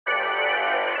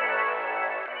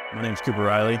My name's Cooper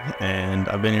Riley, and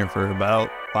I've been here for about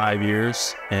 5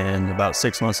 years, and about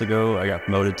 6 months ago, I got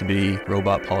promoted to be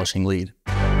robot polishing lead.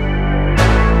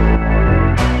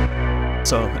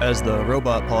 So as the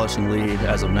robot polishing lead,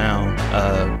 as of now,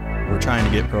 we're trying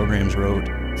to get programs wrote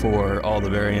for all the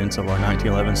variants of our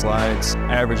 1911 slides.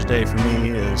 Average day for me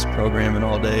is programming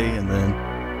all day and then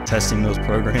testing those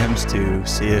programs to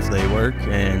see if they work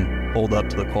and hold up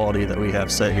to the quality that we have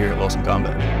set here at Wilson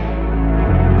Combat.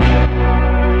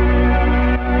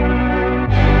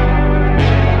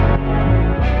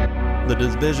 The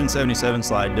Division 77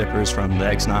 slide differs from the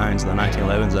X9s and the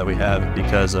 1911s that we have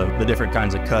because of the different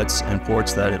kinds of cuts and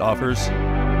ports that it offers.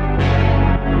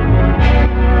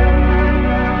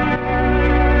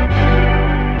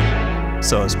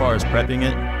 So as far as prepping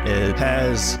it, it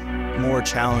has more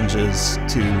challenges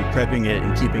to prepping it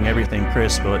and keeping everything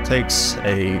crisp, but it takes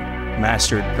a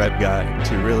mastered prep guy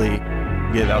to really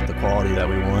give out the quality that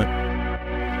we want.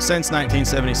 Since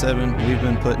 1977, we've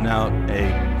been putting out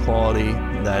a quality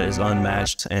that is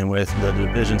unmatched, and with the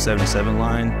Division 77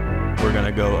 line, we're going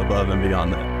to go above and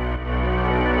beyond that.